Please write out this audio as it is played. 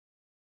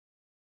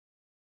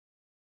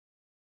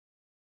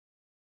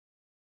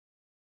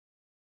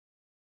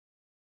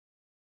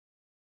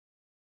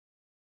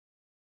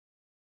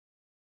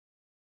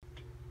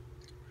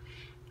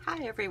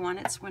Hi everyone,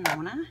 it's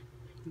Winona,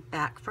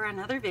 back for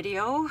another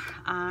video.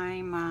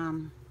 I'm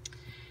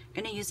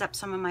going to use up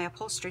some of my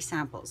upholstery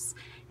samples,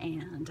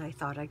 and I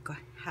thought I'd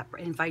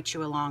invite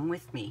you along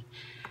with me.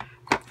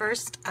 But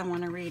first, I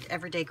want to read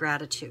Everyday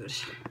Gratitude.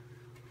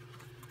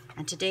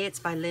 And today it's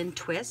by Lynn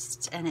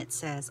Twist, and it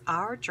says,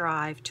 "Our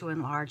drive to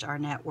enlarge our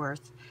net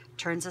worth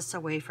turns us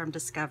away from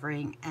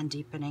discovering and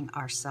deepening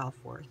our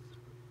self-worth."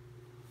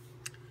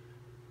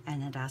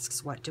 And it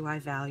asks, what do I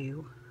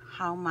value?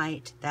 How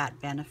might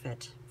that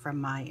benefit from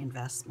my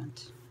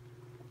investment?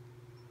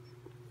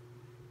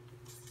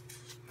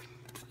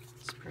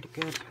 It's pretty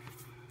good.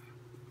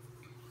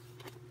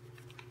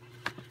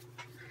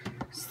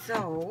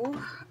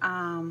 So,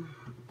 I'm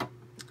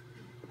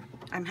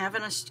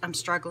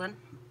struggling,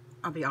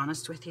 I'll be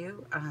honest with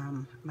you.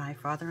 My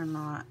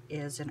father-in-law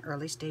is in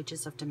early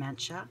stages of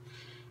dementia,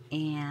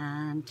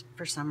 and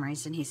for some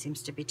reason he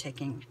seems to be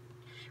taking,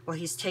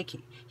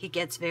 he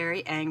gets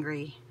very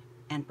angry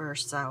and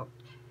bursts out,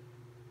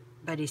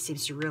 but he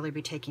seems to really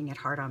be taking it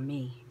hard on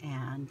me.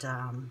 And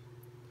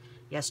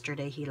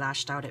yesterday he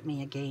lashed out at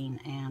me again,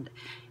 and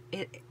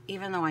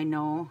even though I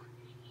know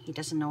he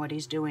doesn't know what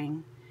he's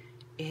doing,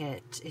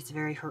 it's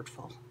very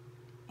hurtful,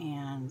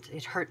 and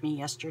it hurt me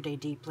yesterday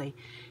deeply,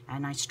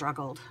 and I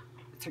struggled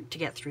to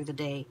get through the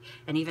day.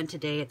 And even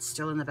today it's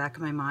still in the back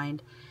of my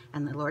mind,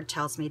 and the Lord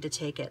tells me to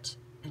take it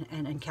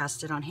and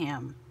cast it on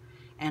him,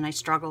 and I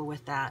struggle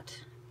with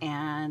that.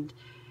 And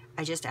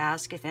I just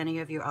ask if any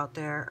of you out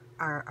there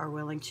are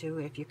willing to,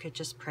 if you could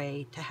just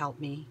pray to help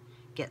me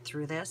get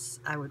through this,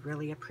 I would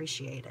really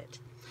appreciate it.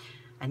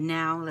 And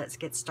now let's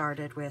get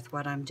started with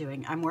what I'm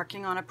doing. I'm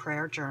working on a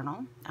prayer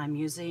journal. I'm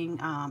using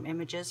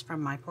images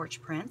from my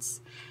porch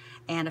prints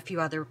and a few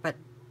other, but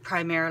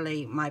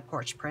primarily my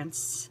porch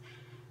prints.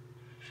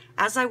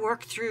 As I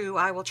work through,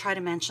 I will try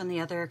to mention the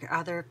other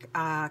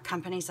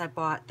companies I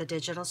bought the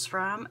digitals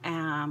from,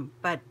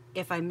 but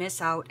if I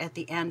miss out at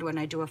the end when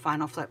I do a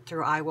final flip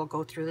through, I will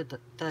go through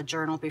the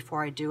journal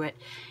before I do it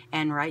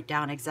and write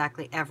down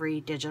exactly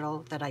every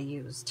digital that I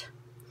used.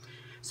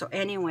 So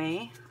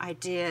anyway, I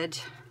did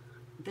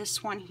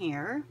this one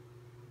here,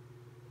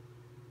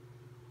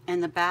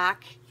 and the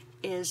back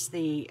is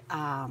the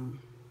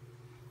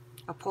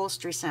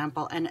upholstery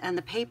sample, and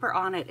the paper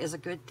on it is a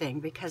good thing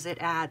because it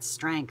adds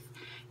strength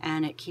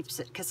and it keeps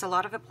it, because a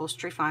lot of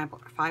upholstery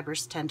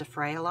fibers tend to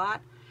fray a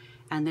lot,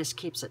 and this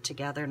keeps it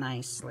together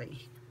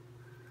nicely.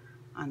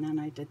 And then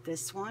I did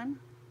this one,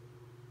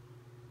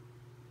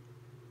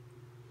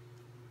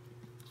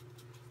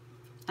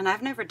 and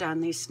I've never done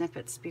these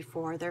snippets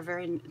before.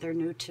 They're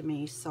new to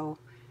me, so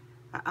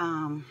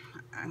I'm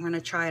going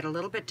to try it a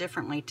little bit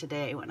differently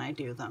today when I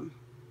do them.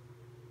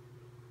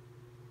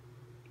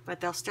 But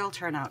they'll still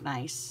turn out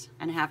nice,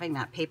 and having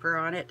that paper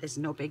on it is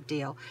no big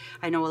deal.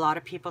 I know a lot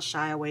of people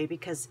shy away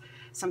because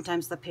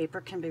sometimes the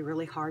paper can be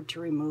really hard to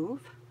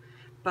remove,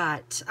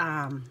 but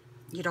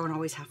you don't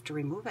always have to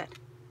remove it.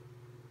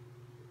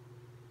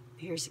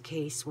 Here's a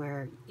case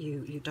where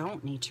you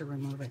don't need to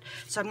remove it.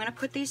 So I'm going to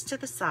put these to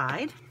the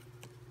side,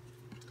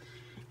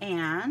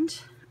 and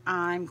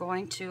I'm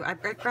going to, I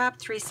grabbed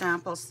 3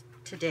 samples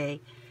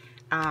today.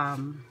 I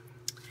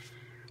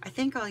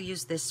think I'll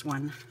use this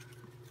one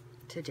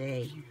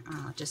today,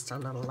 just a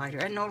little lighter,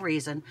 and no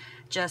reason,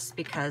 just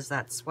because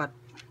that's what,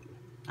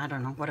 I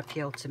don't know, what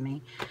appealed to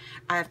me.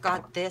 I've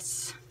got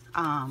this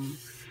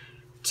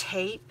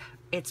tape.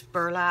 It's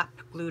burlap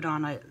glued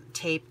on a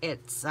tape.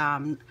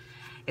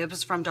 It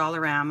was from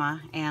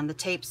Dollarama, and the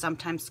tape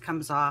sometimes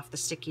comes off, the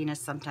stickiness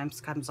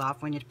sometimes comes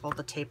off when you pull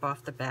the tape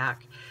off the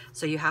back,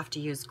 so you have to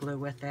use glue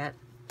with it.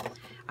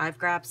 I've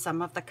grabbed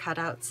some of the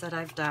cutouts that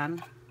I've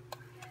done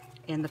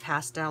in the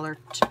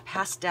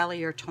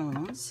pastelier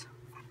tones.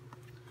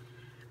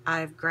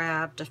 I've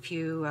grabbed a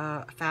few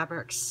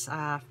fabrics,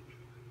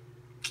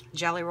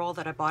 jelly roll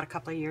that I bought a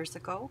couple of years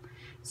ago,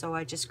 so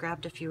I just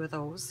grabbed a few of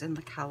those in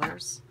the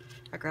colors.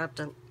 I grabbed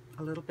a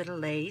little bit of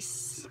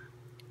lace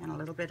and a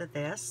little bit of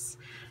this.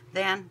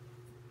 Then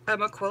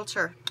I'm a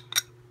quilter,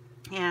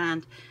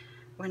 and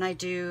when I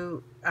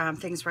do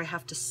things where I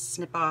have to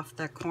snip off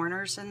the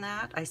corners and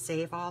that, I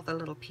save all the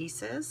little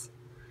pieces,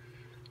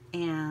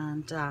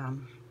 and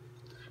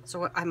so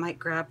what I might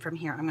grab from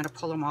here, I'm going to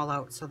pull them all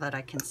out so that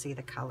I can see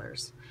the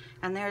colors.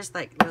 And there's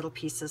like little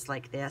pieces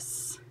like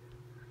this,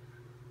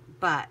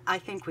 but I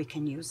think we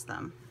can use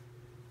them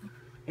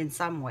in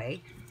some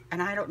way.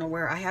 And I don't know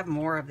where, I have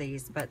more of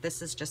these, but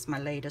this is just my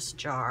latest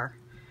jar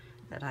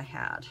that I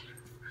had.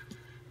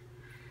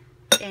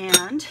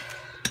 And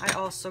I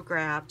also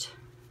grabbed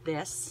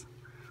this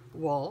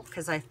wool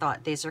because I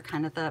thought these are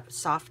kind of the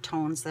soft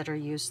tones that are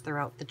used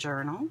throughout the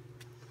journal.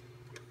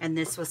 And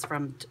this was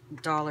from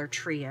Dollar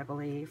Tree, I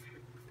believe.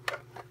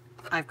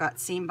 I've got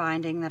seam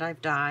binding that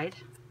I've dyed.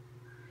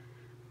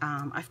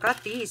 I've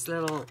got these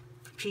little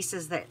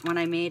pieces that when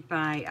I made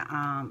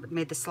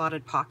made the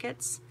slotted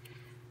pockets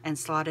and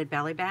slotted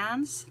belly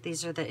bands.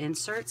 These are the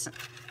inserts.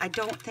 I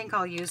don't think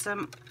I'll use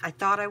them. I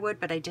thought I would,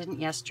 but I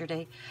didn't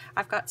yesterday.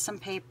 I've got some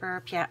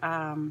paper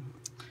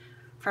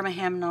from a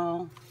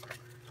hymnal.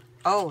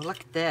 Oh,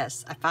 look at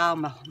this. I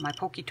found my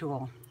pokey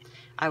tool.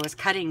 I was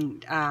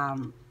cutting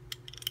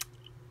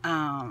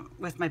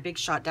with my Big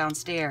Shot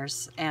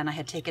downstairs, and I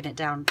had taken it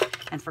down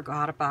and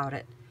forgot about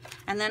it.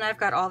 And then I've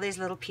got all these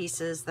little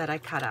pieces that I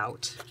cut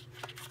out,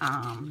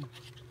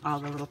 all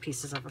the little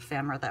pieces of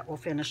ephemera that we'll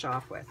finish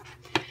off with.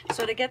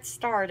 So to get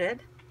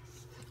started,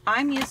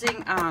 I'm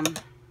using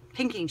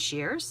pinking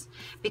shears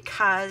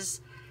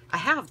because I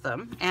have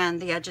them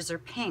and the edges are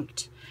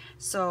pinked.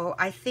 So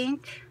I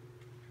think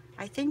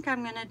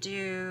I'm gonna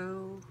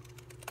do,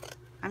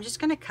 I'm just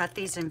gonna cut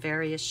these in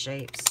various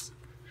shapes.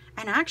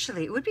 And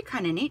actually, it would be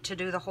kind of neat to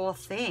do the whole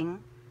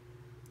thing.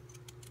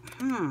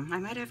 I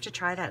might have to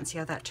try that and see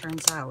how that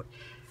turns out.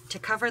 To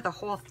cover the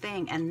whole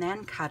thing and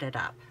then cut it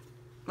up.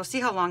 We'll see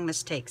how long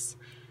this takes.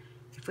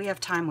 If we have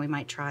time, we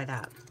might try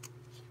that.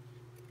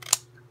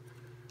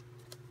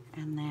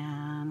 And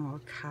then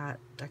we'll cut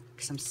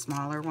some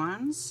smaller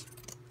ones.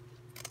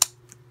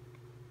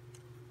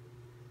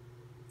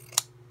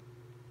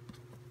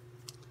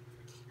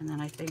 And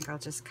then I think I'll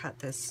just cut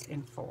this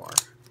in 4.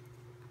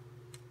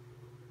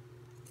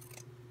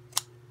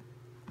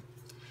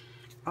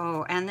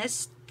 Oh, and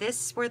this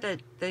where the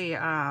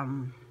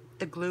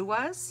glue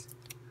was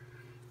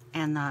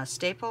and the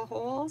staple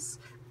holes,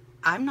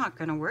 I'm not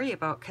going to worry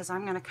about because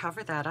I'm going to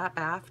cover that up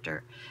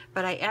after.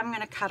 But I am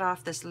going to cut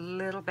off this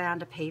little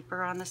band of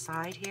paper on the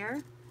side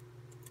here.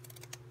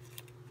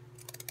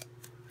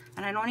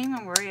 And I don't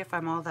even worry if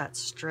I'm all that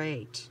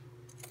straight.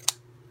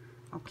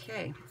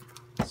 Okay,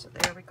 so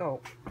there we go.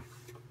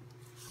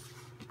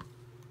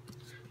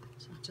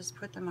 So I'll just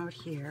put them out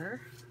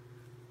here.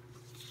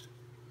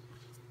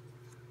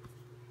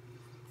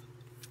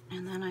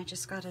 And then I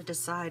just got to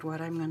decide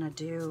what I'm going to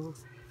do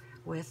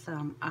with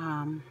them.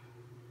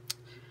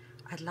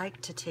 I'd like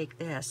to take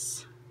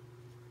this.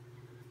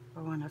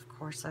 Oh, and of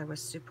course I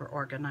was super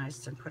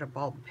organized and put a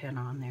bulb pin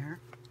on there.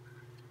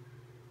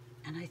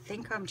 And I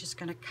think I'm just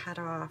going to cut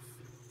off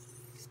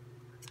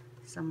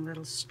some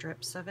little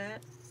strips of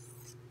it.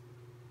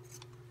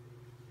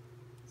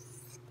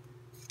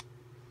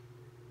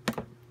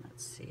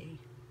 Let's see.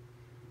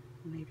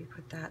 Maybe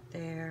put that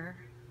there.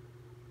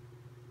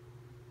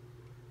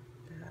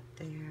 That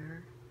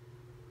there.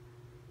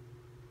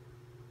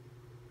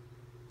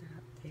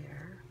 That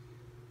there.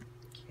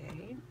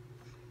 Okay.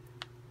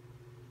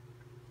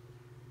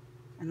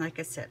 And like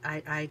I said,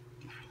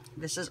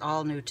 this is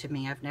all new to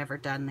me. I've never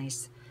done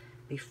these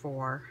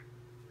before.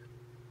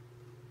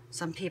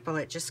 Some people,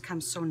 it just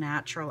comes so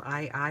natural.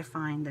 I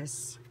find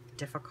this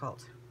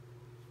difficult.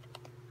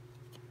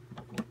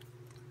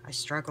 I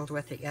struggled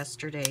with it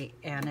yesterday,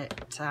 and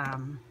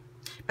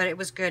but it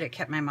was good. It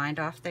kept my mind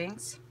off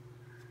things.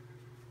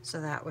 So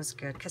that was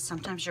good, because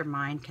sometimes your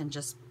mind can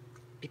just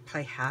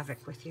play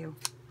havoc with you.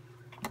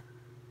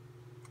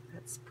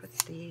 Let's put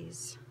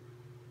these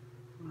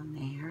on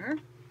there.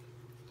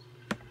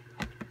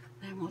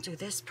 Then we'll do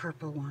this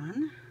purple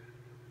one.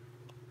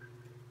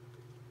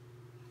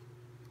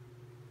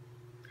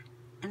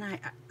 And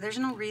there's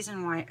no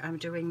reason why I'm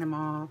doing them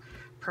all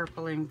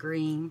purple and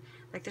green.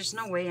 Like, there's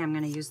no way I'm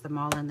going to use them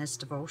all in this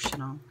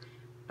devotional,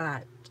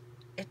 but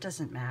it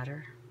doesn't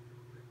matter.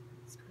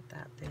 Let's put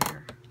that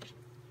there.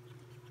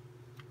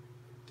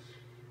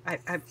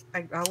 I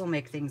will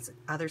make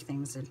other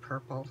things in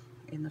purple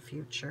in the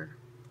future.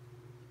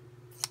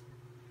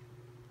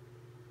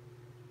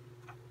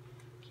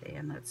 Okay,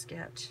 and let's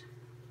get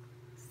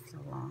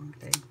a long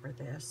thing for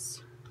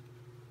this.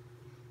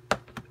 I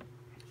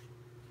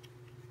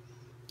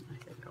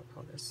think I'll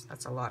pull this.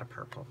 That's a lot of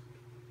purple.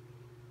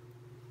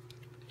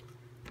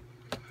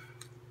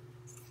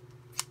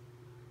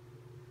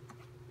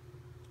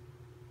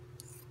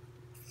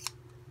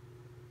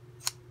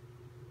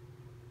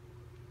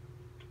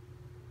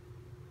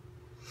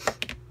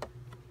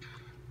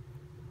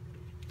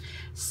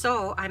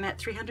 So I'm at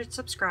 300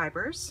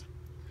 subscribers.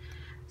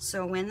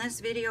 So when this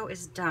video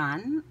is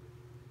done,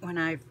 when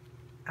I'm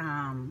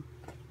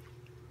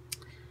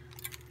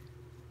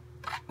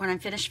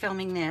finished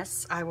filming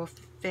this, I will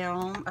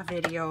film a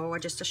video,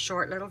 just a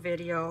short little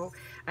video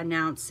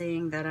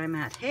announcing that I'm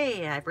at,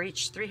 hey, I've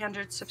reached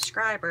 300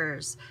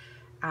 subscribers.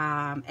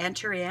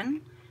 Enter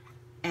in,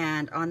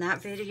 and on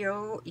that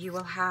video you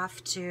will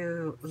have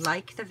to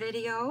like the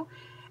video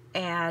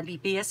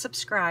and be a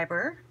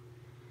subscriber.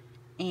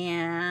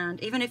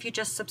 And even if you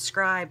just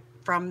subscribe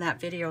from that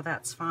video,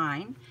 that's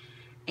fine.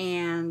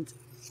 And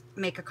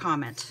make a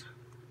comment.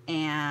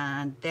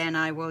 And then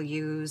I will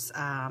use,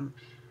 I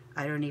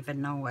don't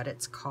even know what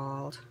it's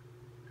called,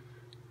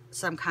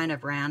 some kind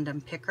of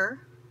random picker.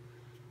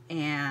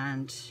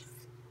 And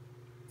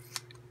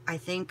I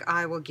think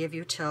I will give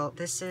you till,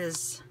 this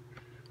is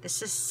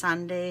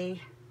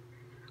Sunday,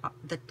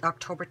 the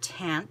October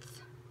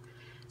 10th.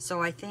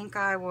 So I think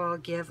I will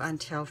give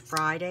until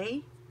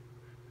Friday,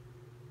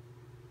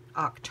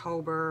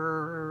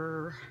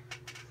 October,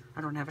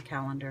 I don't have a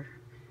calendar,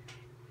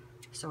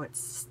 so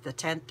it's the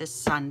 10th this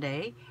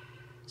Sunday,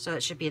 so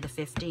it should be the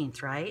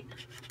 15th, right?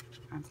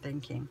 I'm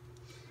thinking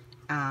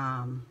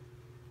at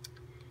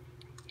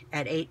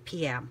 8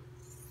 p.m.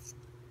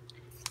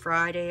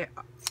 Friday,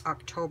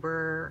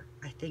 October,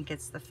 I think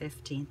it's the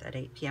 15th at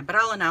 8 p.m. But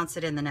I'll announce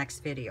it in the next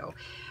video.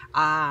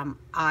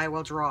 I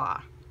will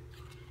draw.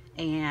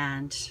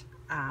 And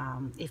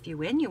if you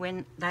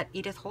win that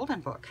Edith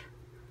Holden book.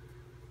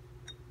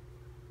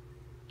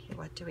 Okay,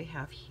 what do we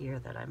have here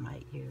that I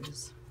might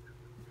use?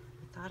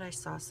 I thought I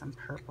saw some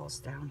purples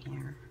down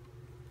here.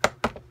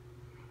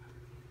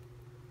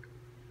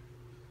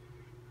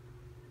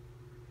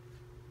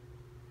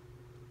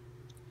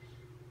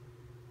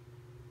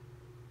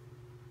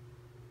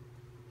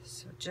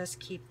 So just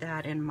keep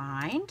that in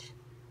mind.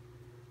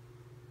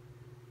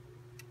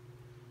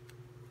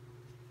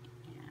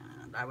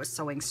 And I was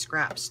sewing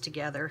scraps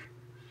together,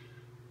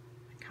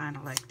 kind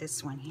of like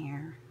this one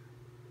here.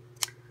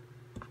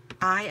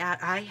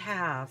 I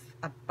have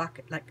a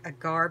bucket, like a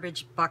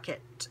garbage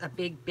bucket, a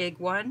big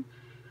one,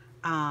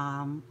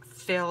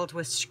 filled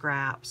with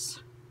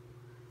scraps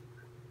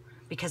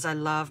because I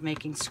love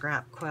making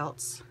scrap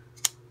quilts.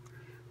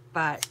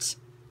 But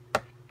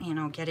you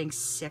know, getting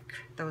sick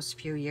those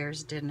few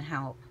years didn't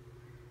help.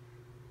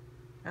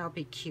 That'll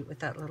be cute with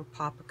that little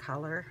pop of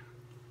color.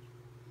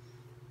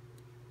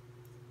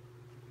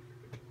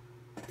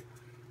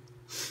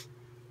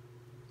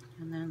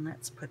 And then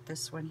let's put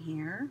this one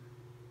here.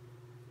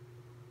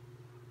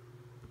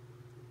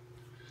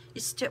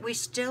 We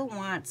still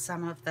want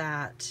some of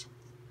that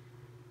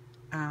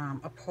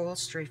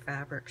upholstery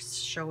fabric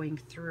showing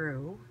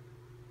through.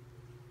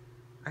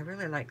 I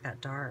really like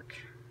that dark.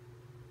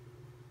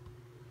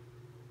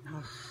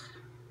 Oh.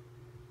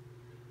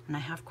 And I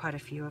have quite a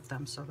few of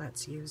them, so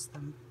let's use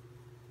them.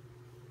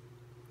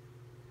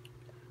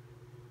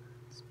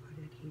 Let's put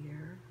it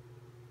here.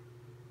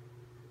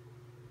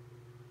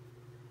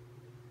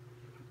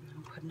 And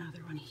I'll put another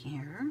one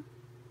here.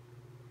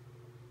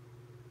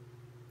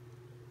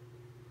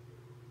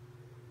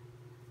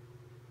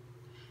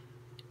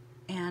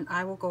 And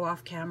I will go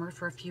off camera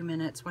for a few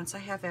minutes. Once I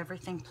have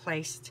everything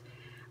placed,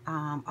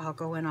 I'll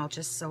go and I'll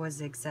just sew a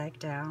zigzag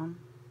down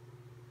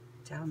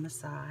the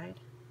side.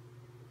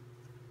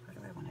 How do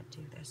I want to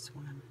do this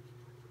one?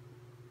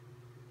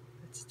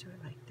 Let's do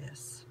it like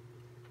this.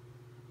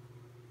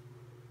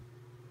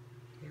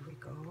 Here we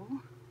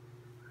go.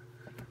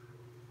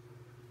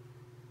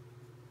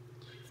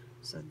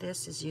 So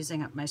this is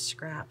using up my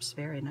scraps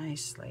very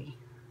nicely.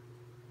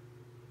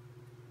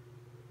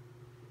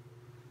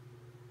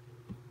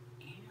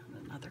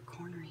 And another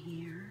corner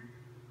here.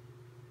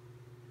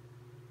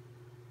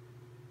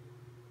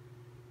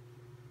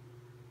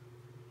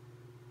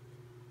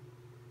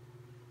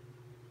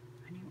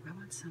 I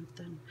want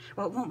something,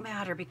 well, it won't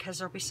matter because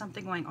there'll be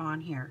something going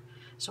on here.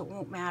 So it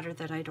won't matter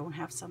that I don't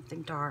have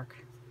something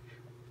dark.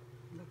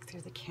 Look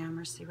through the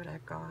camera, see what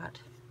I've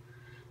got.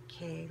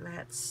 Okay,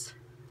 let's,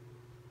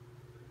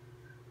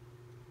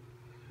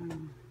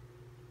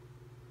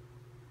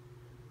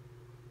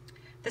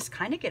 This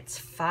kind of gets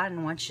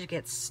fun once you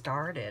get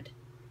started.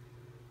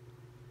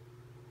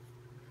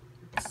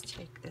 Let's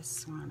take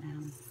this one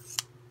and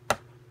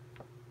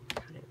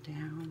cut it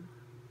down.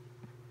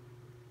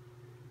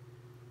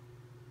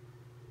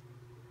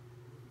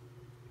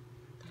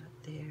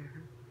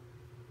 There,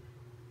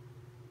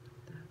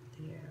 that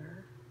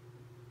there.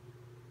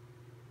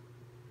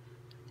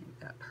 I think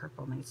that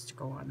purple needs to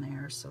go on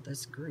there so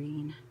this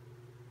green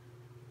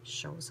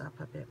shows up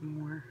a bit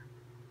more.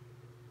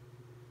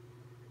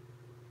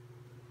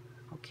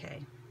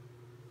 Okay,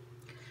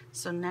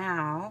 so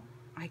now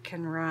I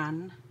can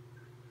run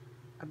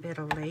a bit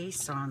of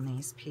lace on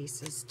these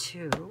pieces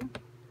too.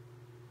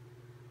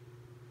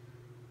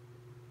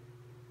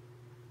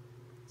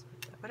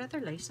 What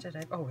other lace did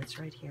I, oh, it's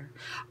right here.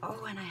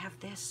 Oh, and I have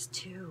this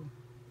too.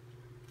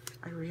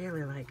 I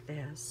really like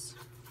this.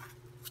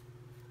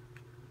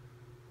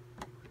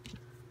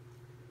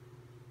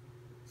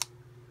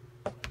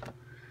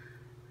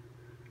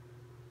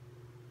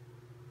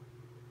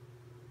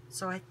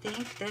 So I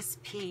think this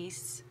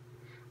piece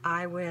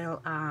I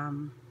will,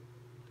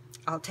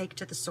 I'll take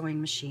to the sewing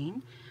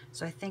machine.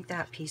 So I think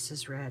that piece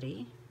is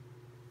ready.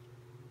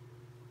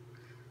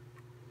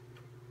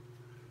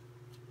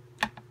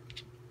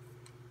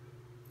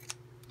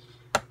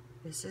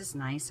 This is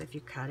nice if you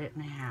cut it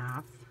in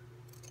half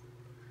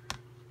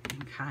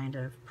and kind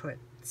of put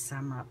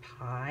some up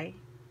high,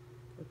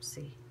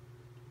 oopsie,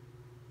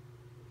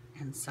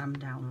 and some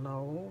down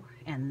low,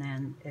 and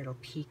then it'll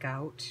peek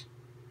out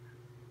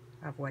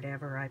of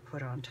whatever I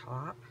put on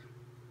top.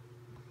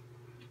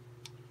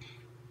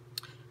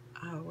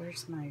 Oh,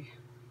 where's my,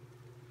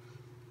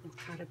 I'll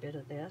cut a bit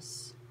of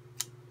this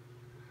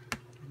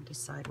and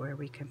decide where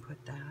we can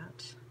put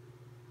that.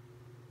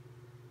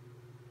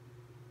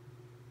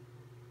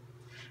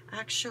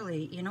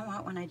 Actually, you know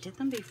what, when I did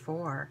them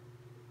before,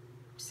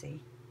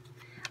 see,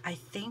 I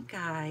think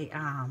I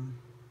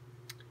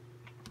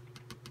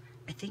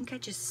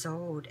just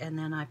sewed and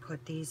then I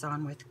put these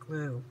on with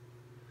glue.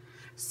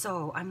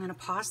 So I'm going to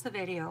pause the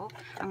video.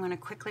 I'm going to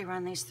quickly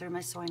run these through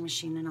my sewing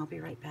machine and I'll be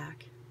right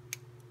back.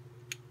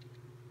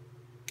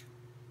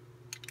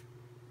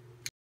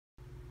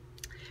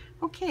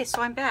 Okay,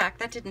 so I'm back.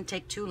 That didn't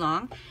take too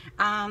long.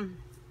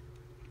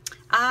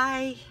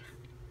 I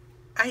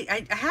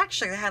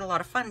actually had a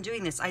lot of fun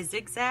doing this. I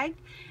zigzagged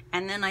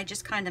and then I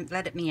just kind of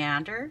let it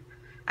meander.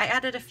 I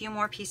added a few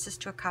more pieces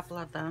to a couple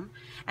of them.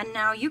 And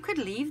now you could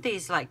leave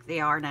these like they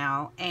are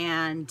now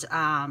and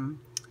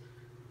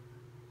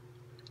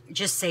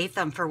just save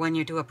them for when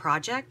you do a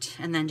project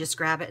and then just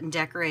grab it and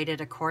decorate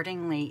it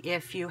accordingly.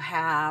 If you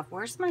have,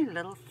 where's my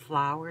little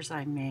flowers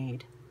I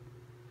made?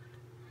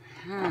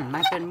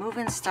 I've been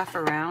moving stuff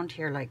around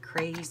here like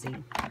crazy.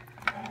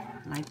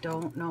 And I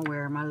don't know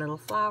where my little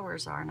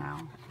flowers are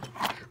now.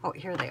 Oh,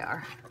 here they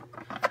are.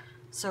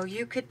 So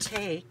you could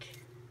take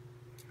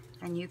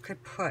and you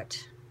could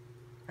put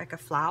like a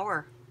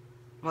flower.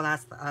 Well,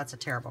 that's a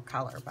terrible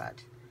color,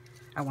 but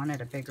I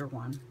wanted a bigger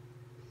one.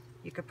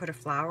 You could put a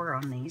flower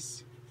on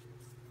these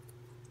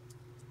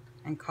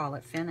and call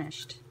it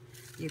finished.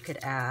 You could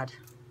add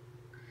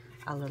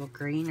a little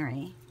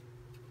greenery,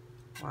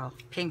 well,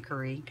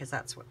 pinkery, because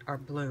that's what, or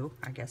blue,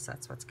 I guess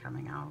that's what's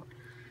coming out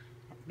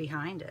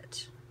behind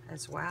it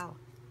as well.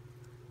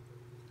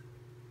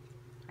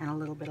 And a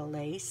little bit of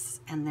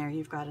lace, and there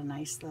you've got a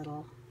nice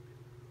little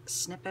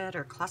snippet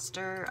or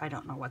cluster. I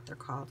don't know what they're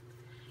called.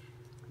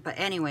 But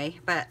anyway,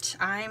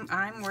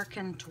 I'm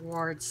working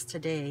towards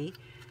today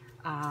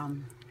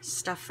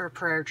stuff for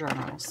prayer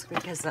journals,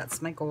 because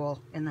that's my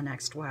goal in the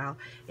next while,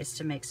 is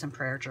to make some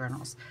prayer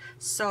journals.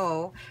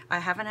 So I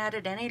haven't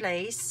added any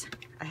lace,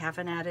 I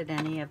haven't added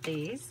any of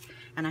these,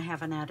 and I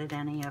haven't added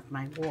any of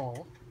my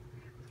wool,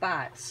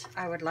 but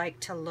I would like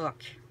to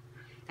look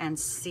and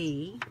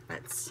see.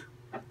 Let's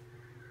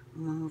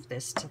move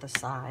this to the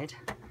side.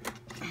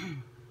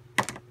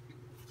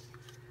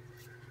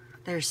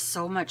 There's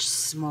so much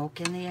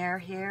smoke in the air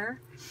here.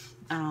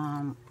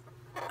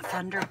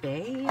 Thunder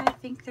Bay, I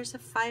think there's a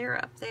fire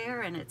up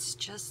there, and it's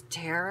just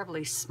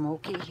terribly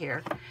smoky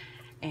here.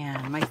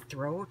 And my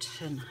throat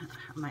and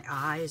my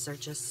eyes are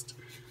just,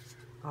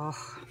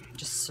 oh,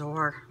 just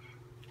sore.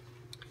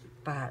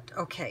 But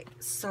okay,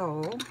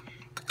 so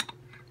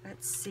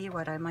let's see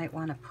what I might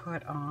want to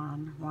put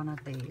on one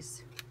of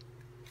these.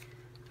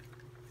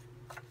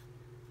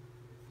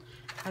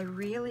 I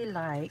really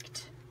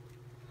liked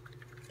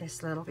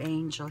this little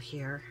angel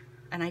here,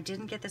 and I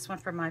didn't get this one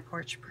from My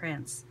Porch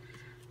Prints.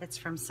 It's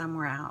from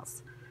somewhere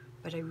else,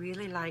 but I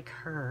really like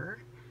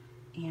her,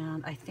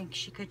 and I think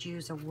she could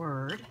use a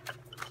word.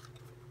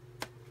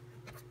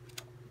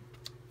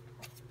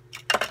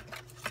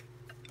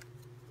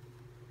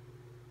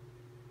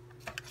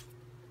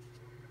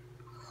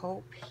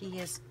 Hope he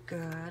is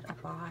good,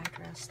 abide,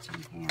 rest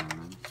in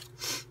him.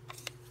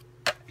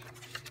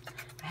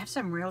 I have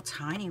some real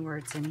tiny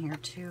words in here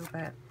too,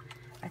 but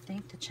I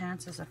think the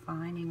chances of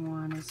finding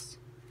one is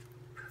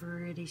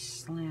pretty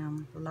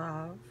slim.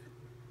 Love.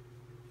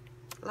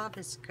 Love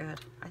is good.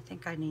 I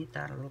think I need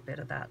that, a little bit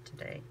of that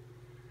today.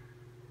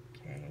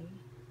 Okay.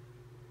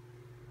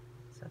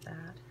 So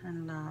that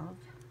and love.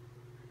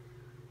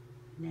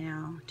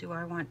 Now, do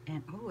I want,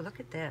 and oh, look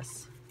at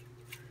this.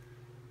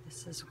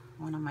 This is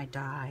one of my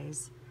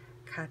dies.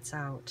 Cuts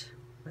out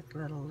with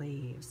little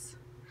leaves.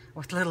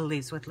 With little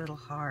leaves, with little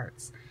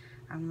hearts.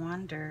 I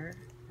wonder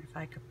if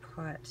I could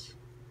put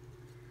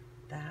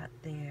that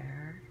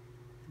there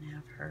and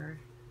have her.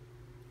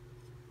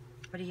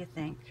 What do you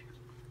think?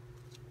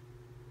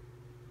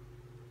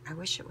 I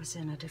wish it was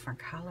in a different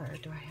color.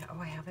 Do I have, oh,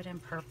 I have it in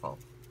purple.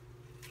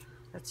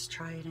 Let's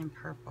try it in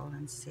purple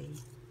and see.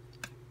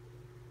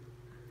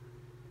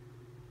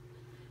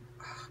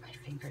 Oh, my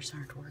fingers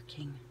aren't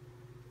working.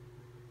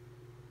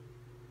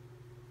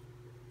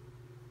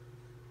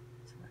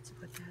 So let's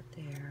put that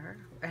there.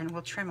 And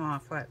we'll trim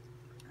off what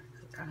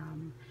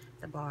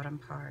the bottom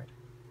part.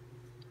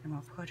 And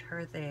we'll put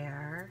her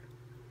there.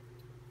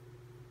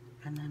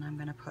 And then I'm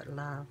going to put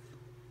love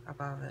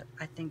above it.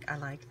 I think I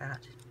like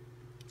that.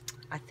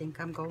 I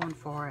think I'm going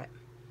for it.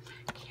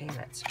 Okay,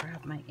 let's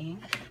grab my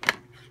ink.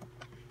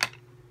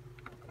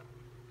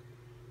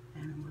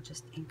 And we'll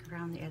just ink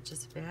around the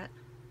edges a bit.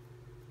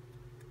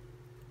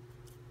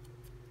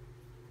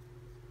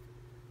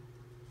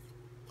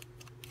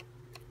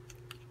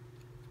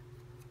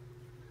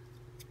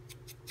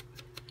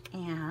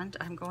 And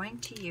I'm going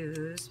to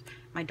use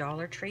my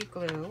Dollar Tree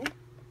glue,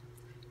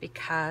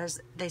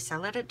 because they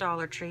sell it at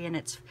Dollar Tree, and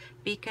it's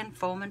Beacon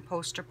foam and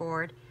poster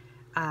board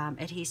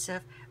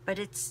adhesive, but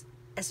it's,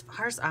 as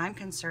far as I'm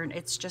concerned,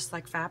 it's just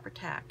like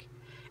Fabri-Tac.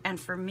 And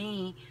for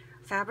me,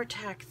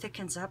 Fabri-Tac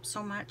thickens up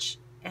so much,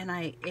 and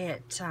I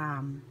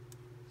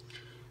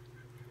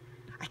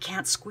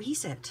can't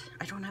squeeze it.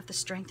 I don't have the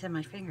strength in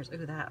my fingers.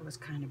 Ooh, that was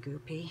kind of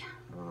goopy.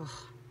 Ugh.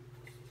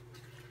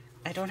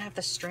 I don't have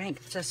the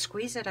strength to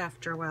squeeze it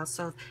after a while,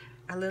 so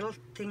a little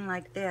thing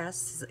like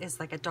this is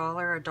like $1,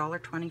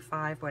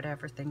 $1.25,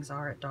 whatever things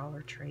are at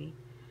Dollar Tree.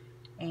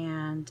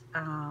 And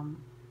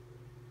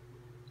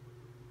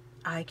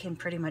I can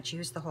pretty much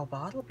use the whole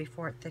bottle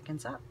before it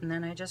thickens up, and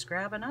then I just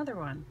grab another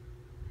one,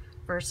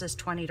 versus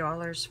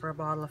 $20 for a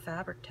bottle of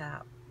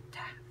Fabri-Tac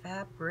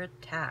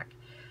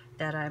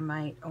that I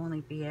might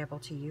only be able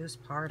to use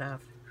part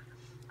of.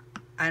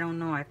 I don't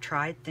know, I've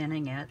tried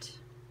thinning it,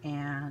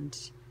 and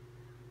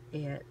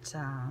it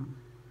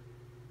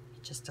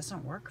It just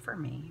doesn't work for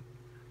me.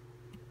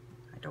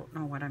 I don't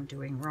know what I'm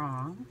doing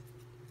wrong.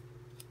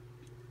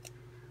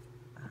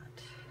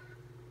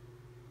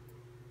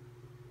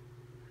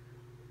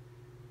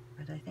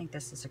 But I think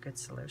this is a good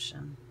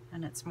solution,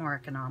 and it's more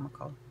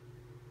economical.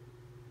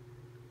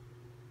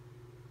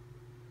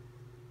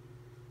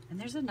 And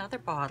there's another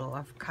bottle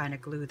of kind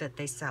of glue that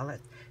they sell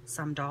at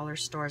some dollar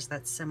stores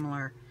that's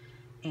similar,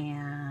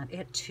 and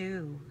it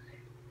too,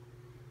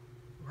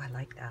 oh, I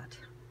like that.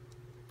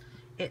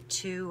 It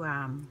too,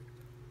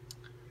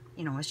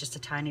 you know, it's just a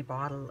tiny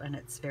bottle, and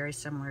it's very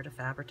similar to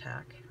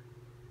Fabri-Tac.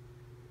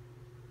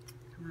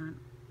 Come on.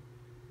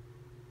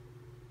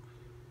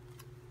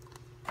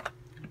 I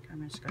think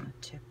I'm just going to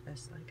tip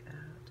this like that.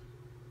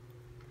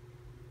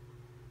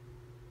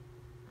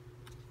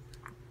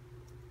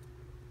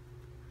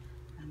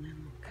 And then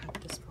we'll cut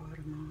this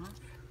bottom off.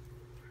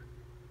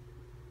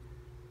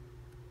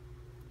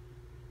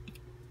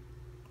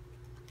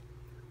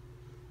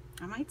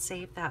 I might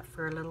save that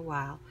for a little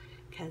while,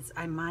 because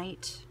I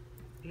might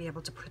be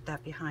able to put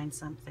that behind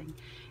something.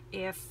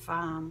 If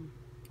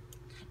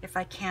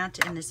I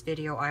can't in this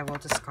video, I will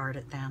discard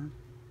it then.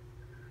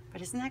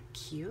 But isn't that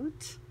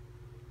cute?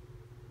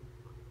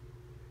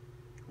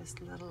 This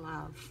little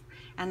love.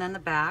 And then the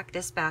back,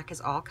 this back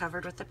is all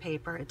covered with the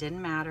paper. It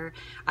didn't matter.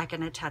 I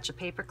can attach a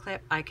paper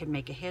clip. I can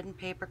make a hidden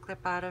paper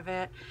clip out of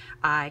it.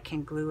 I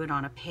can glue it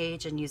on a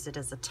page and use it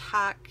as a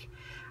tuck.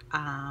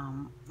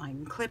 I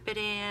can clip it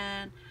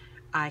in.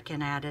 I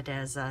can add it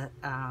as a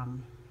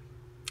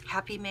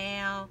Happy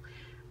Mail.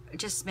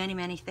 Just many,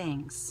 many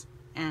things.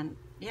 And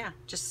yeah,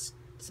 just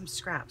some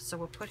scraps. So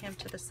we'll put him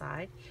to the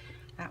side.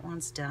 That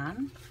one's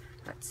done.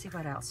 Let's see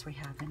what else we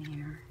have in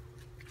here.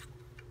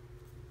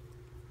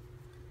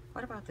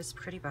 What about this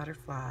pretty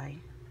butterfly?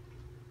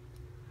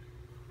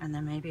 And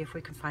then maybe if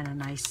we can find a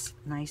nice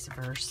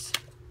verse.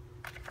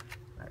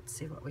 Let's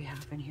see what we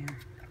have in here.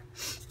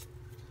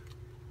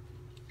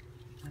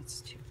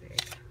 That's too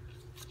big.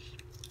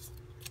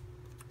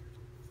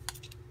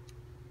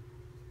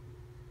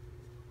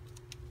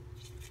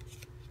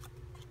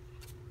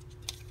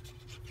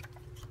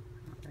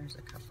 Oh, there's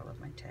a couple of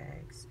my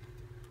tags.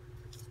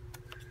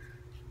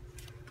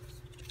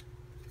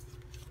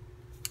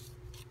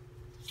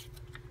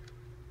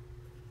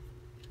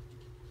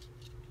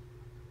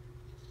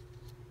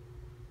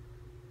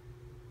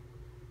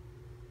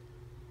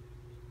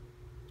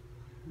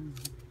 I'm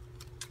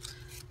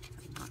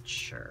not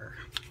sure.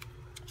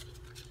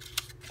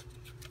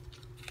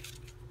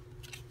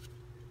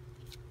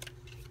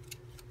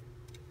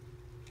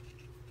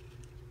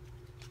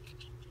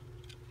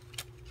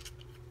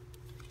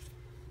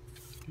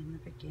 In the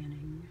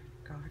beginning,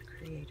 God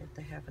created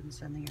the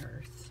heavens and the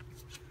earth.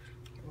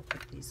 Okay, we'll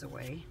put these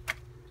away.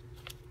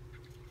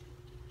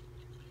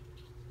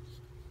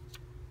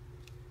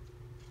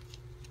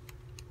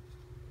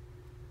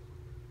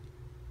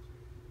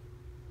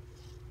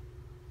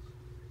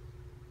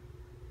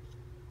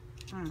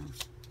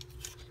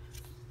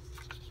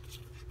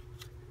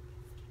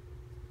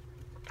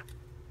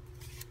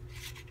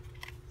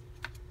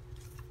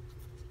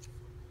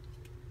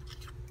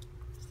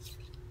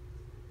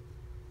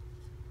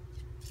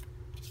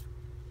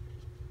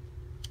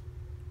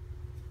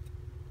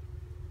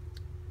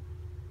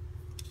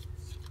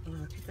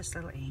 Look at this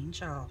little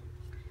angel.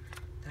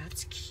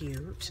 That's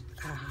cute.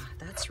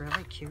 That's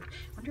really cute.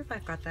 I wonder if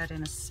I've got that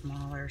in a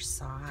smaller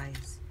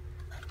size.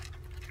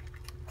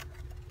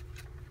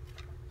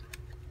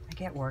 I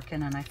get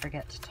working and I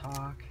forget to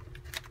talk.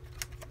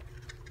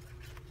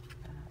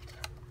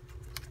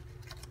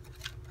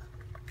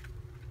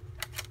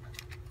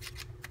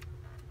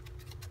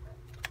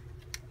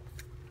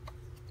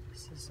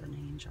 This is an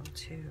angel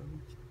too.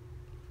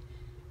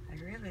 I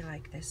really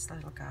like this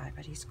little guy,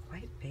 but he's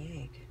quite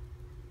big.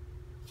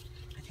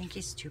 I think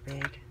he's too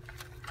big.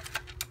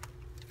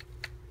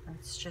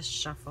 Let's just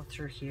shuffle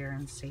through here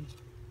and see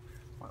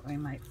what we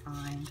might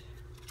find.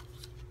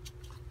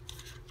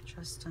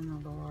 Trust in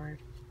the Lord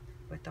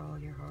with all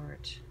your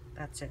heart.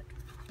 That's it.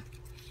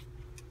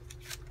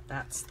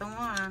 That's the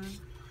one.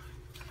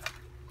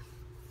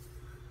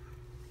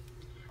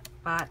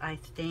 But I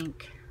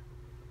think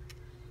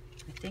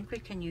we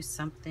can use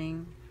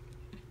something.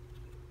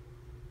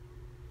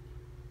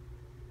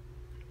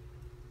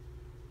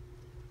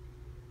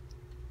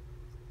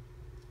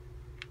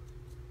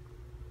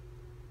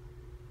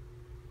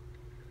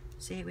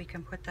 See, we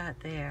can put that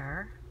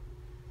there.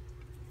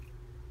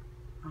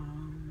 Oh,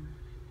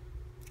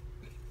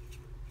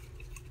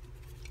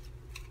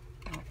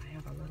 I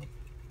have a little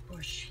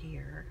bush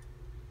here.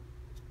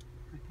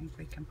 I think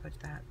we can put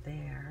that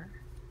there.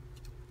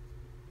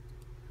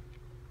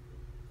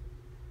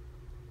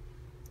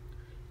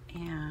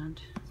 And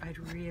I'd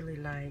really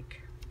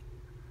like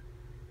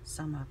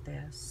some of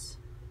this.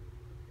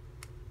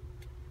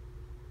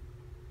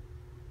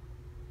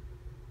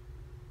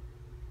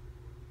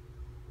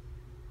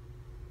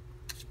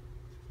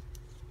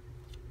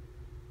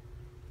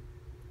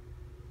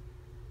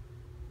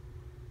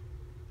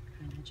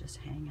 Just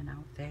hanging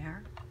out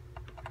there.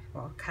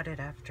 Well, I'll cut it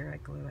after I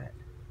glue it.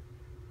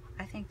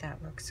 I think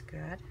that looks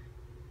good.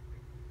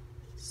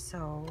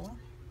 So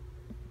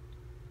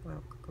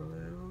we'll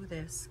glue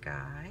this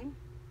guy.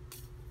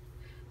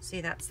 See,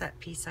 that's that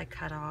piece I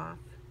cut off.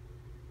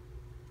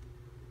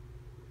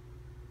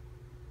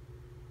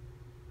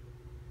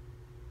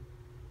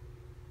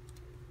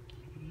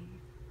 Okay.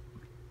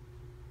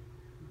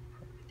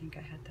 I think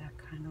I had that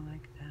kind of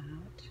like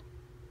that.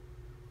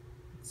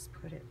 Let's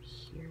put it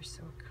here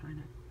so it kind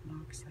of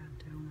knocks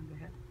that down a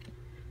bit.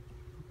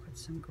 I'll put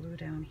some glue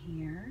down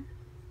here.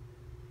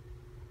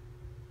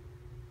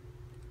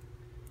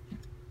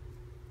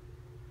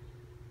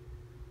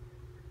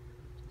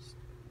 Just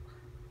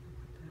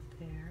put that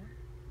there.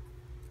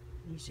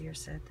 Easier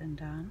said than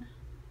done.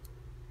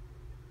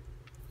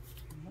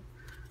 Okay.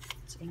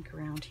 Let's ink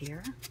around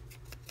here.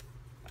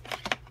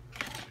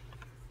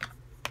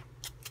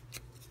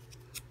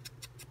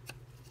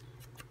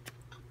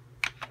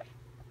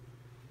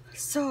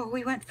 So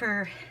we went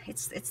for,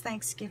 it's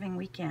Thanksgiving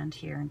weekend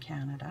here in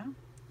Canada.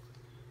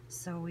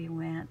 So we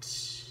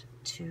went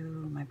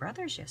to my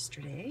brother's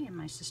yesterday and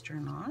my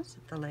sister-in-law's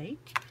at the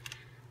lake.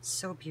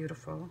 So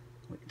beautiful.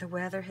 The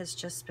weather has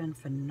just been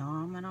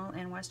phenomenal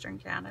in Western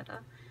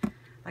Canada.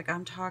 Like,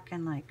 I'm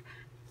talking like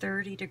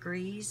 30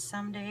 degrees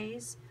some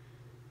days.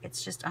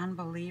 It's just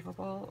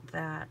unbelievable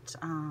that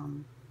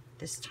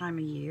this time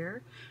of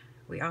year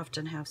we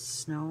often have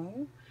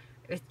snow.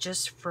 It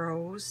just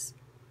froze.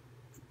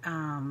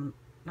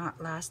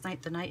 Not last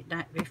night, the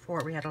night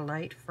before, we had a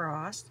light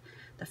frost.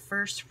 The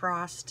first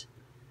frost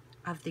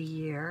of the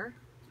year.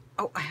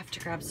 Oh, I have to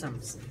grab some,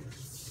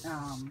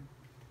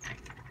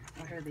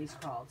 what are these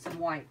called? Some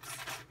wipes.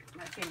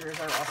 My fingers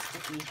are all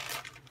sticky.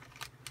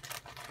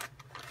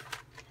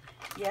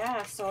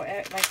 Yeah, so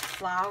like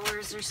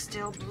flowers are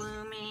still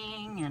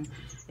blooming, and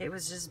it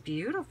was just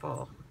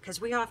beautiful.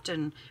 Because we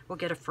often will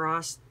get a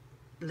frost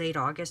late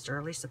August,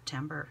 early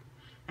September,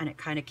 and it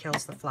kind of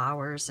kills the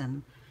flowers,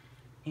 and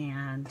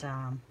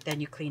then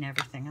you clean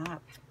everything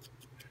up.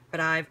 But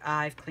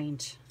I've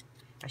cleaned,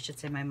 I should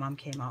say my mom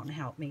came out and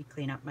helped me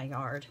clean up my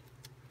yard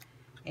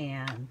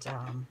and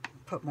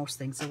put most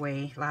things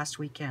away. Last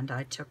weekend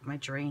I took my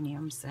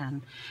geraniums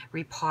and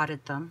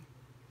repotted them.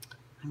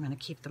 I'm going to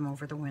keep them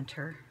over the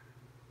winter.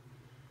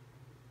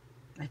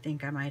 I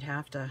think I might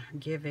have to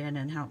give in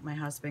and help my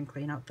husband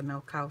clean out the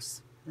milk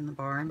house in the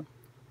barn,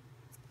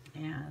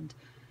 and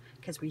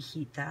because we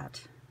heat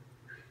that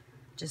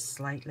just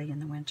slightly in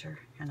the winter,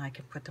 and I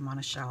can put them on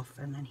a shelf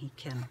and then he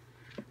can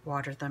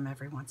water them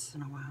every once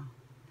in a while.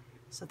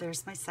 So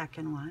there's my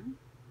second one.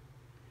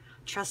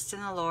 Trust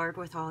in the Lord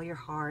with all your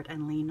heart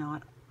and lean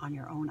not on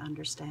your own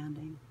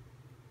understanding.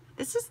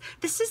 This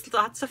is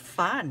lots of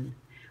fun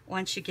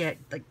once you get,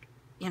 like,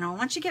 you know,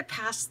 once you get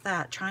past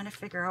that, trying to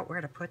figure out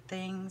where to put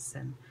things.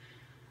 And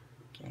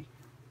okay,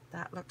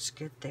 that looks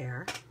good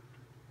there.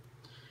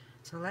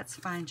 So let's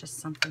find just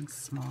something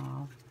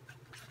small.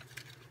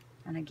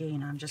 And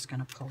again, I'm just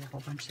going to pull a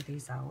whole bunch of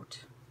these out.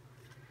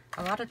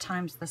 A lot of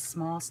times the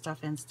small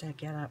stuff ends to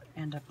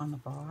end up on the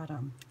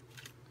bottom.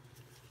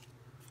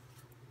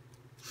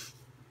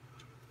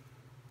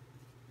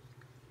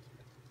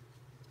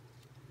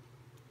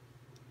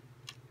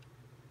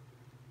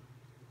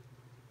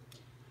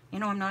 You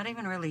know, I'm not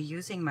even really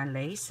using my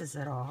laces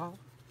at all.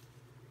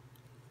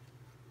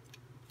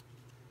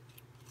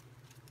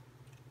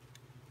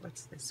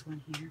 What's this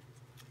one here?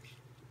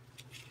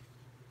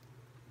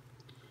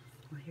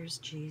 Well, here's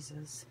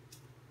Jesus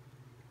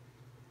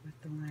with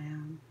the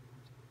lamb.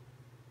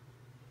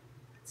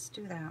 Let's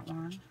do that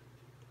one.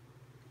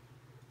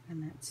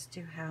 And let's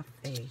do have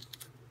faith.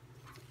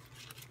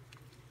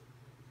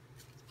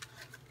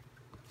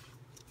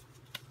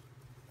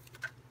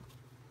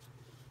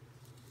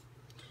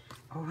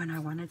 Oh, and I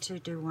wanted to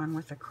do one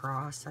with a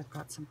cross. I've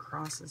got some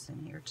crosses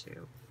in here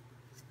too.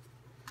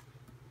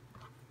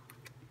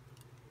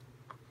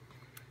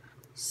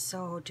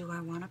 So do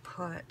I want to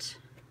put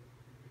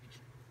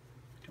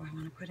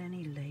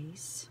any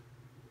lace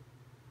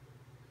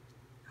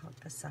out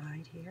the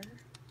side here?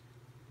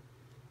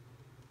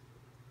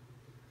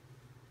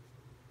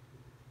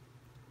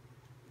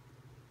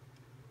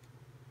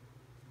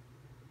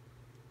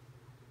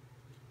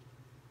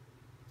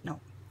 No,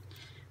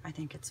 I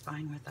think it's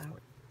fine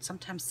without.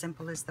 Sometimes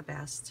simple is the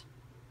best.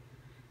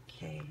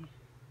 Okay,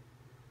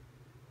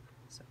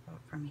 so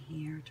about from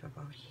here to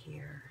about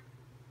here.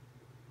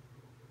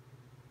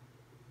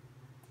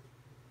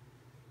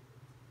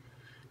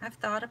 I've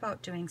thought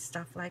about doing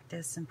stuff like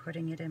this and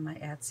putting it in my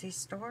Etsy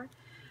store,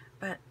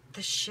 but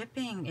the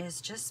shipping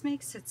just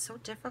makes it so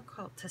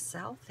difficult to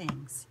sell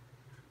things.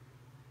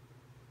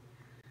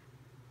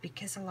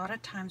 Because a lot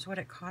of times what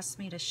it costs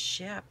me to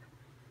ship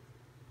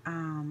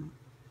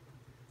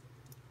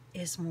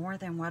is more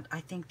than what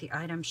I think the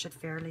item should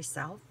fairly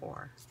sell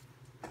for.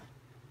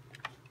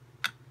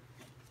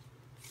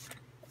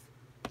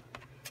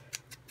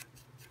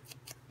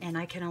 And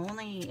I can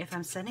only, if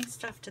I'm sending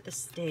stuff to the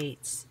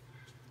States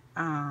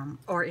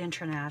or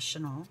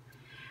international,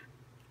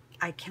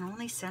 I can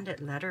only send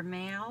it letter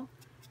mail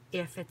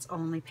if it's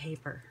only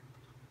paper.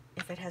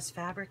 If it has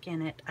fabric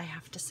in it, I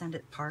have to send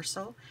it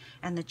parcel,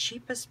 and the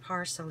cheapest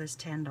parcel is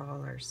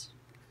 $10.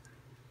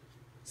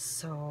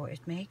 So it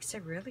makes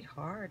it really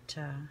hard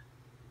to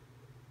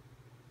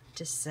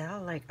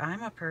sell. Like,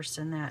 I'm a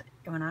person that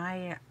when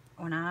I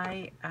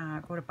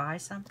go to buy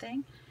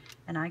something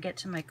and I get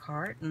to my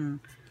cart and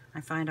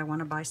I find I want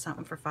to buy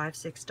something for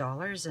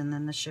 $5-6 and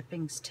then the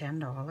shipping's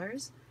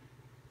 $10,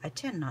 I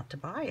tend not to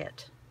buy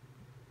it.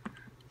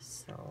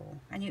 So,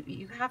 and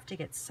you have to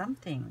get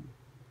something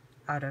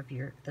out of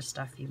the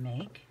stuff you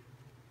make.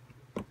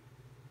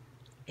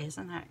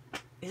 Isn't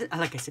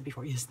like I said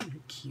before, isn't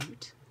that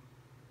cute?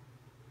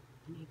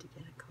 I need to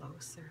get it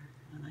closer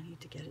and I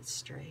need to get it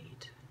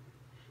straight.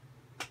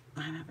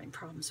 I'm having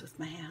problems with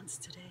my hands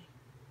today.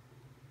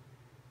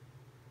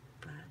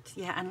 But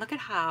yeah, and look at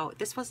how,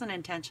 this wasn't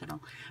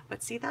intentional,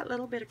 but see that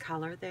little bit of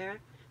color there?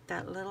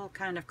 That little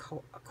kind of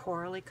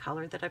corally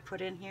color that I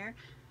put in here?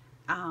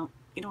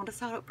 You notice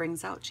how it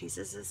brings out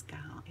Jesus'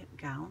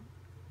 gown?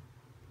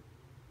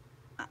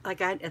 Like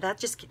that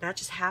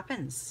just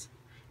happens.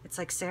 It's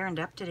like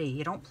serendipity.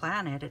 You don't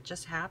plan it, it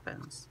just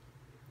happens.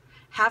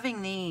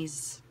 Having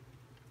these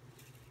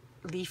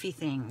leafy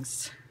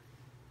things,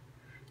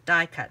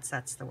 die cuts,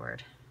 that's the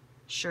word,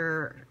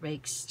 sure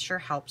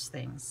helps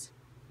things.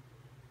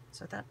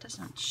 So that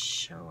doesn't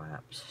show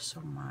up so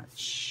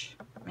much.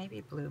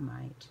 Maybe blue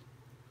might.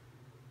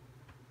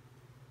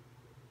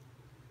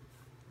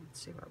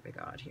 Let's see what we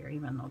got here,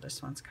 even though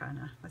this one's kind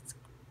of, let's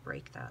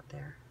break that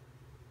there.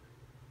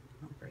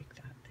 I'll break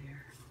that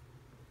there.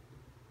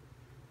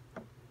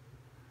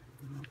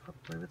 And I'll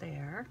put blue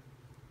there.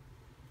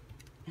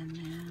 And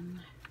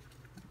then,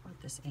 what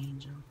about this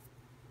angel?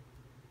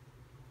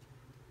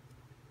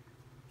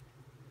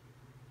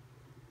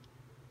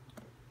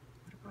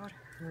 What about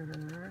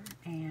her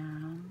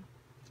and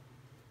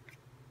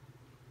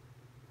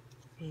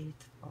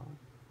faithful?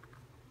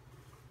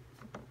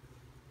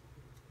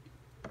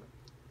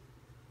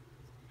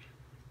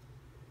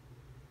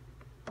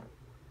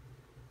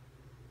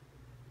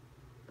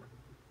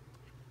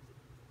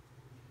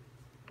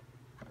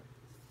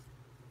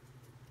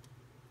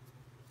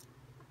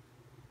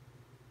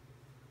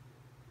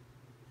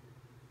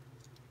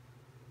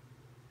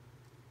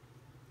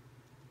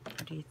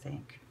 What do you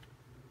think?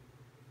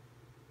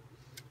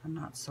 I'm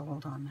not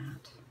sold on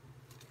that.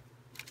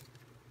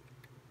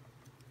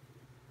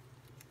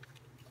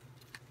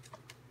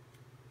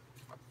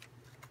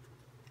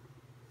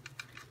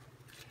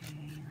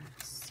 Okay,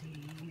 let's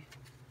see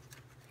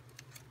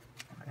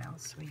what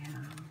else we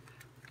have.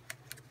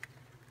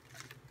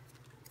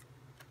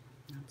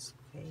 That's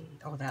fade.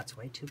 Oh, that's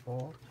way too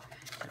bold.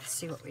 Let's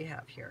see what we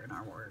have here in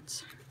our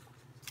words.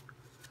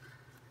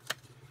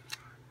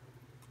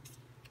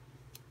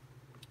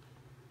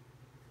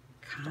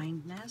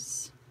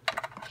 Kindness,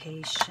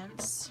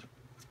 patience.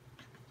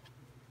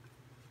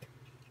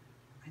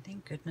 I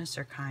think goodness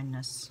or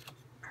kindness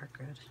are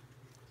good.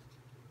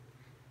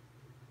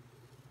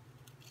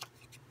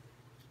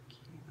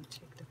 Okay, I'll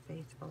take the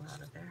faithful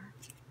out of there.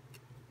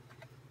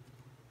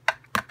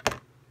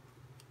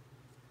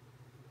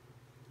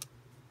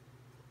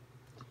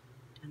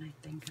 And I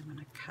think I'm going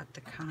to cut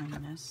the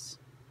kindness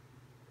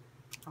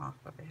off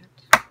of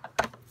it.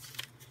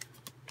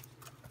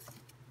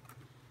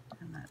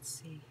 And let's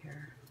see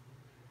here.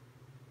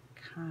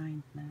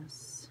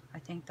 Kindness. I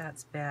think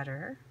that's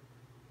better.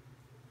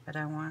 But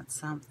I want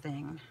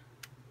something.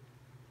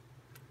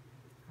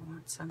 I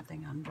want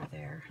something under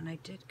there. And I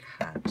did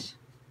cut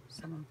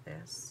some of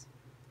this.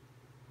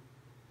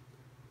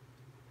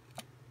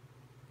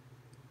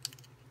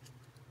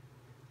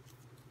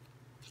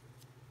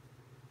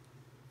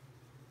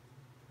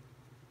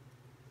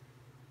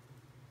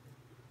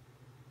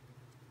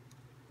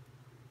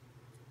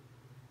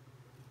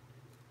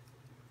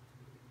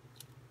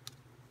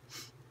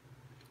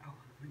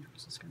 My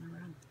nose is going to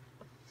run.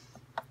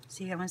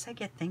 See, once I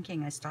get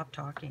thinking, I stop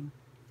talking.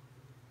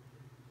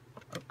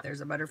 Oh,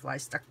 there's a butterfly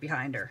stuck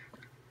behind her.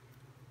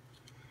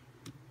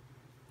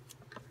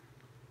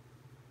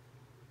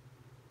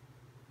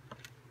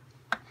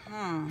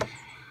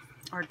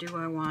 Or do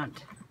I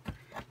want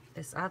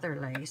this other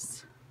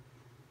lace?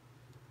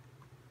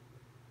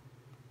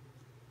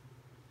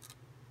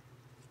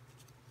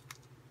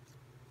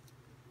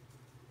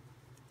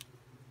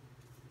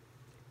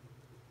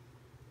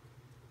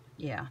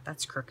 Yeah,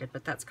 that's crooked,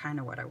 but that's kind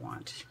of what I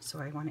want. So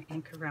I want to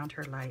ink around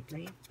her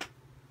lightly.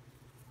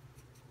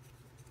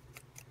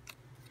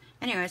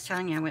 Anyway, I was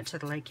telling you, I went to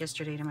the lake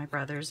yesterday to my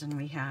brother's, and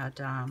we had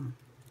an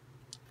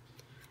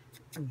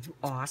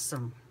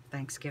awesome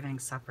Thanksgiving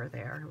supper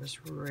there. It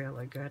was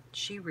really good.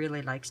 She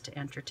really likes to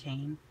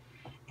entertain,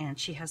 and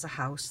she has a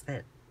house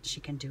that she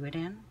can do it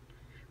in,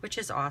 which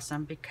is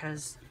awesome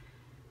because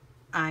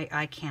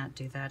I can't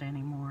do that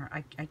anymore.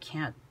 I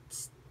can't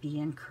be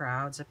in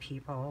crowds of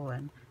people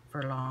and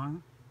for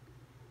long.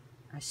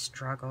 I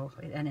struggle,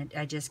 and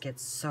I just get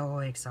so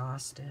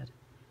exhausted.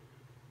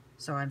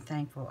 So I'm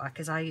thankful,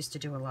 because I used to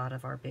do a lot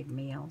of our big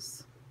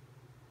meals,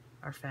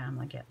 our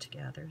family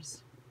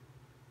get-togethers.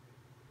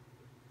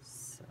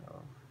 So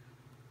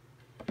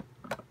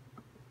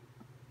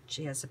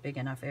she has a big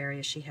enough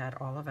area. She had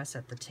all of us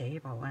at the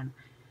table, and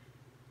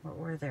what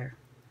were there?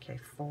 Okay,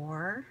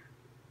 4,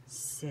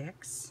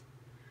 6,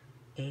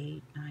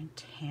 8, 9,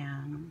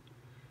 10,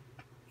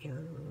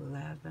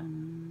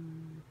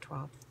 11,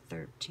 12,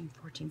 13,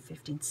 14,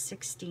 15,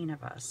 16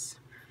 of us,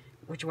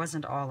 which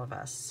wasn't all of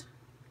us,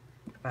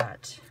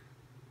 but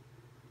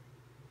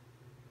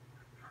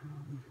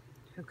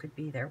who could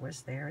be there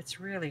was there. It's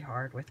really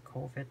hard with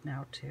COVID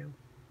now too.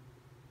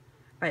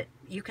 But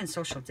you can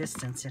social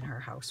distance in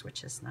her house,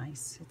 which is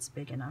nice. It's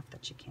big enough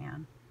that you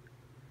can.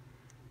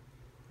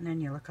 And then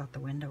you look out the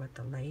window at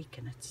the lake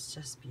and it's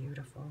just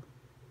beautiful.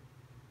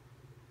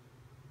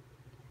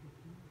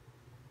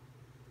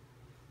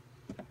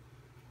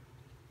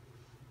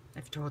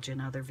 I've told you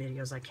in other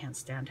videos I can't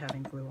stand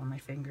having glue on my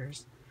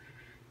fingers.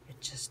 It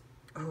just,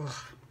 ugh.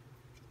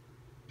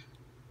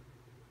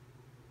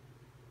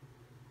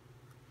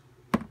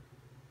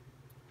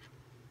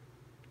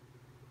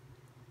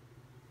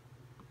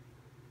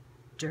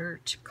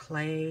 Dirt,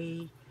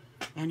 clay,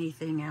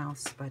 anything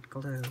else but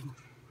glue.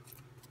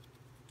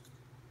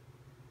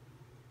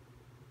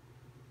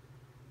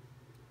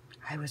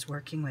 I was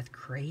working with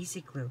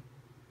crazy glue.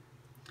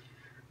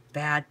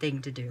 Bad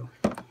thing to do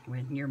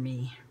when you're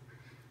me.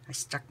 I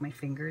stuck my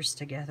fingers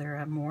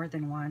together more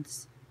than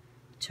once.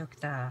 Took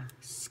the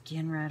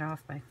skin right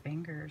off my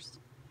fingers.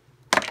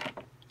 Okay,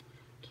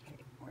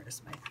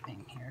 where's my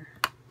thing here?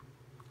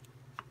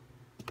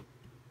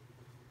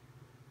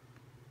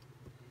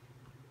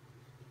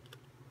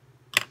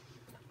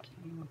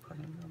 Okay, we'll put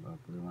a little bit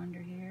of glue under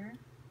here.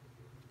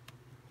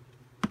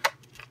 There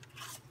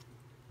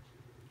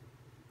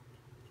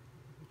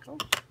we go.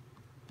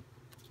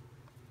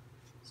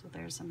 So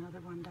there's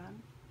another one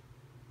done.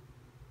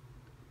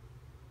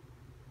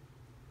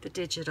 The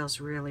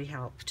digitals really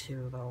help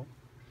too, though.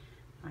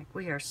 Like,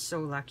 we are so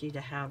lucky to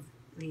have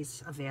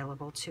these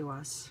available to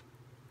us.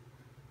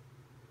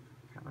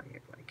 How about you,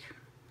 like?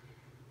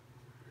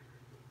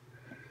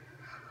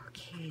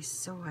 Okay,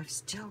 so I've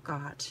still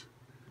got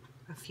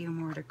a few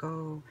more to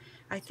go.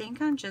 I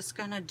think I'm just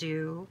gonna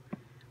do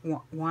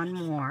one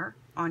more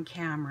on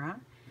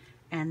camera,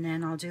 and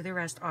then I'll do the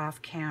rest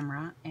off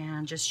camera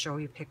and just show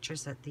you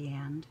pictures at the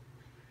end.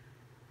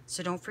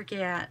 So don't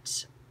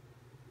forget,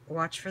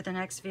 watch for the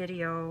next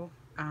video.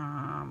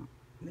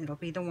 It'll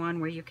be the one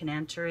where you can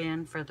enter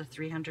in for the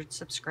 300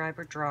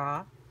 subscriber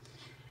draw,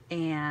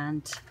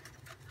 and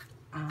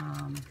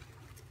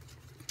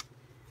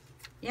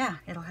yeah,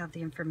 it'll have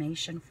the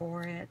information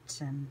for it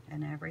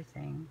and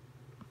everything.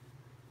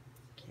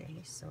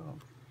 Okay, so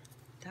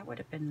that would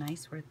have been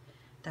nice with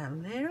that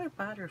little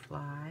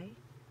butterfly.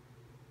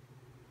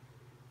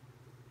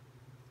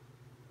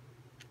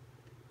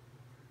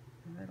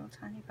 A little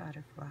tiny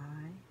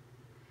butterfly.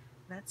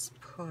 Let's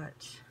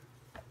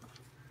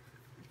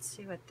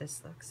see what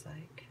this looks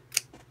like.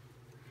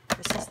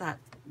 This is that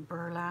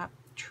burlap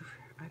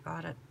I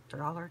got at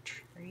Dollar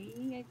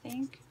Tree, I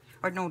think.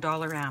 Or no,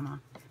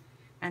 Dollarama.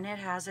 And it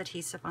has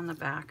adhesive on the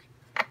back,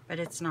 but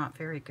it's not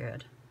very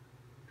good.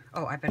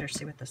 Oh, I better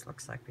see what this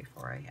looks like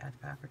before I add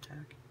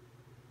Fabri-Tac.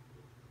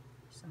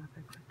 So if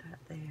I put that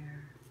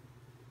there.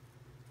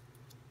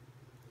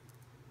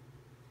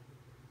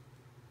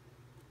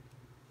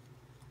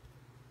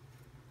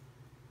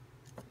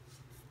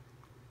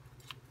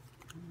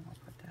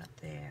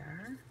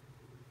 There,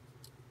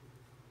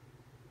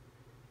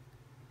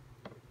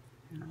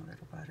 and a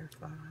little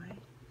butterfly.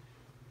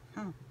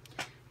 It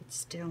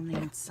still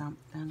needs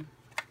something.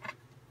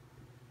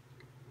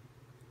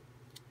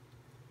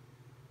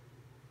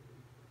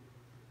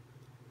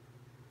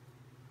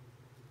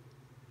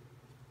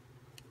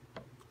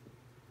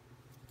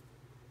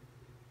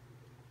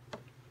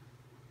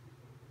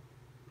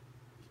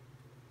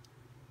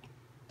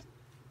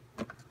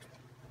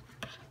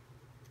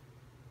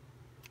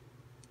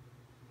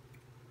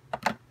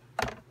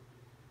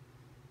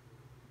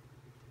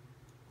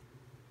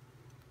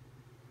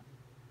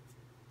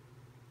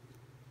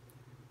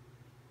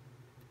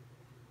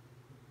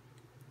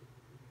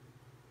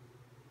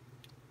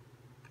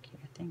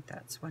 I think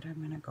that's what I'm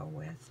going to go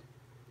with.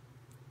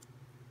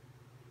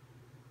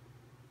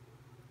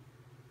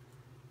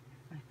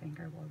 My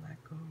finger will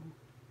let go.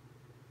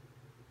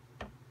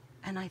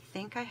 And I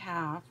think I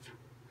have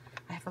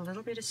a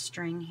little bit of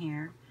string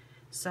here,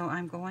 so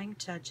I'm going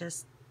to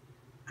just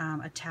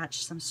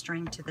attach some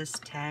string to this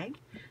tag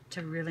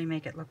to really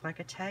make it look like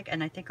a tag,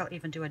 and I think I'll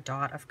even do a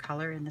dot of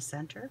color in the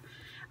center,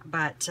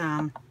 but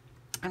I'm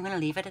going to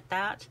leave it at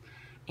that,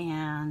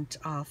 and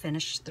I'll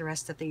finish the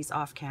rest of these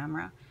off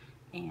camera.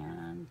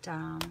 And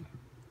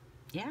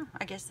yeah,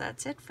 I guess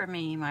that's it for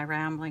me, my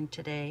rambling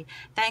today.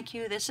 Thank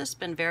you. This has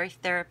been very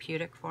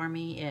therapeutic for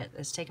me. It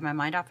has taken my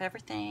mind off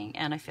everything,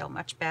 and I feel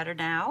much better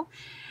now.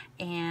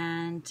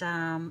 And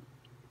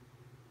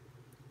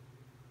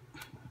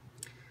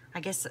I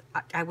guess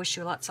I wish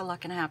you lots of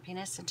luck and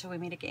happiness until we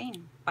meet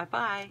again.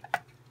 Bye-bye.